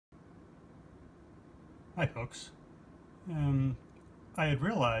Hi folks. I had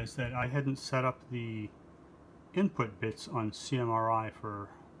realized that I hadn't set up the input bits on CMRI for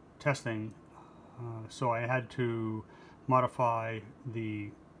testing, so I had to modify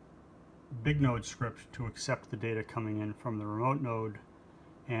the Bignode script to accept the data coming in from the remote node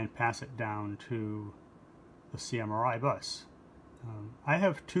and pass it down to the CMRI bus. I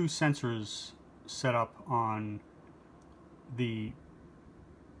have two sensors set up on the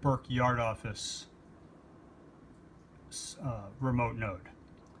Burke Yard Office remote node.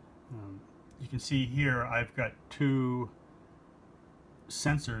 You can see here I've got two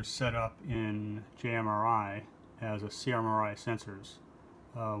sensors set up in JMRI as a CMRI sensors.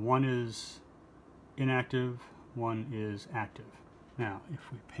 One is inactive, one is active. Now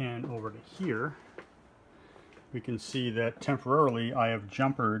if we pan over to here, we can see that temporarily I have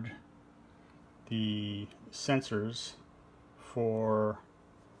jumpered the sensors for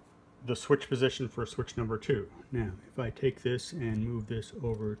the switch position for switch number 2. Now if I take this and move this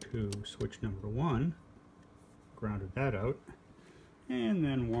over to switch number 1, grounded that out, and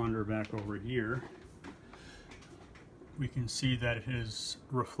then wander back over here, we can see that it has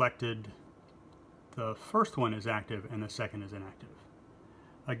reflected the first one is active and the second is inactive.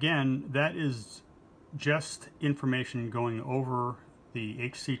 Again, that is just information going over the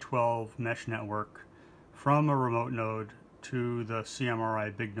HC12 mesh network from a remote node to the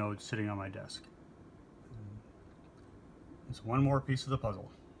CMRI Bignode sitting on my desk. It's one more piece of the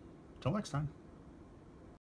puzzle. Till next time.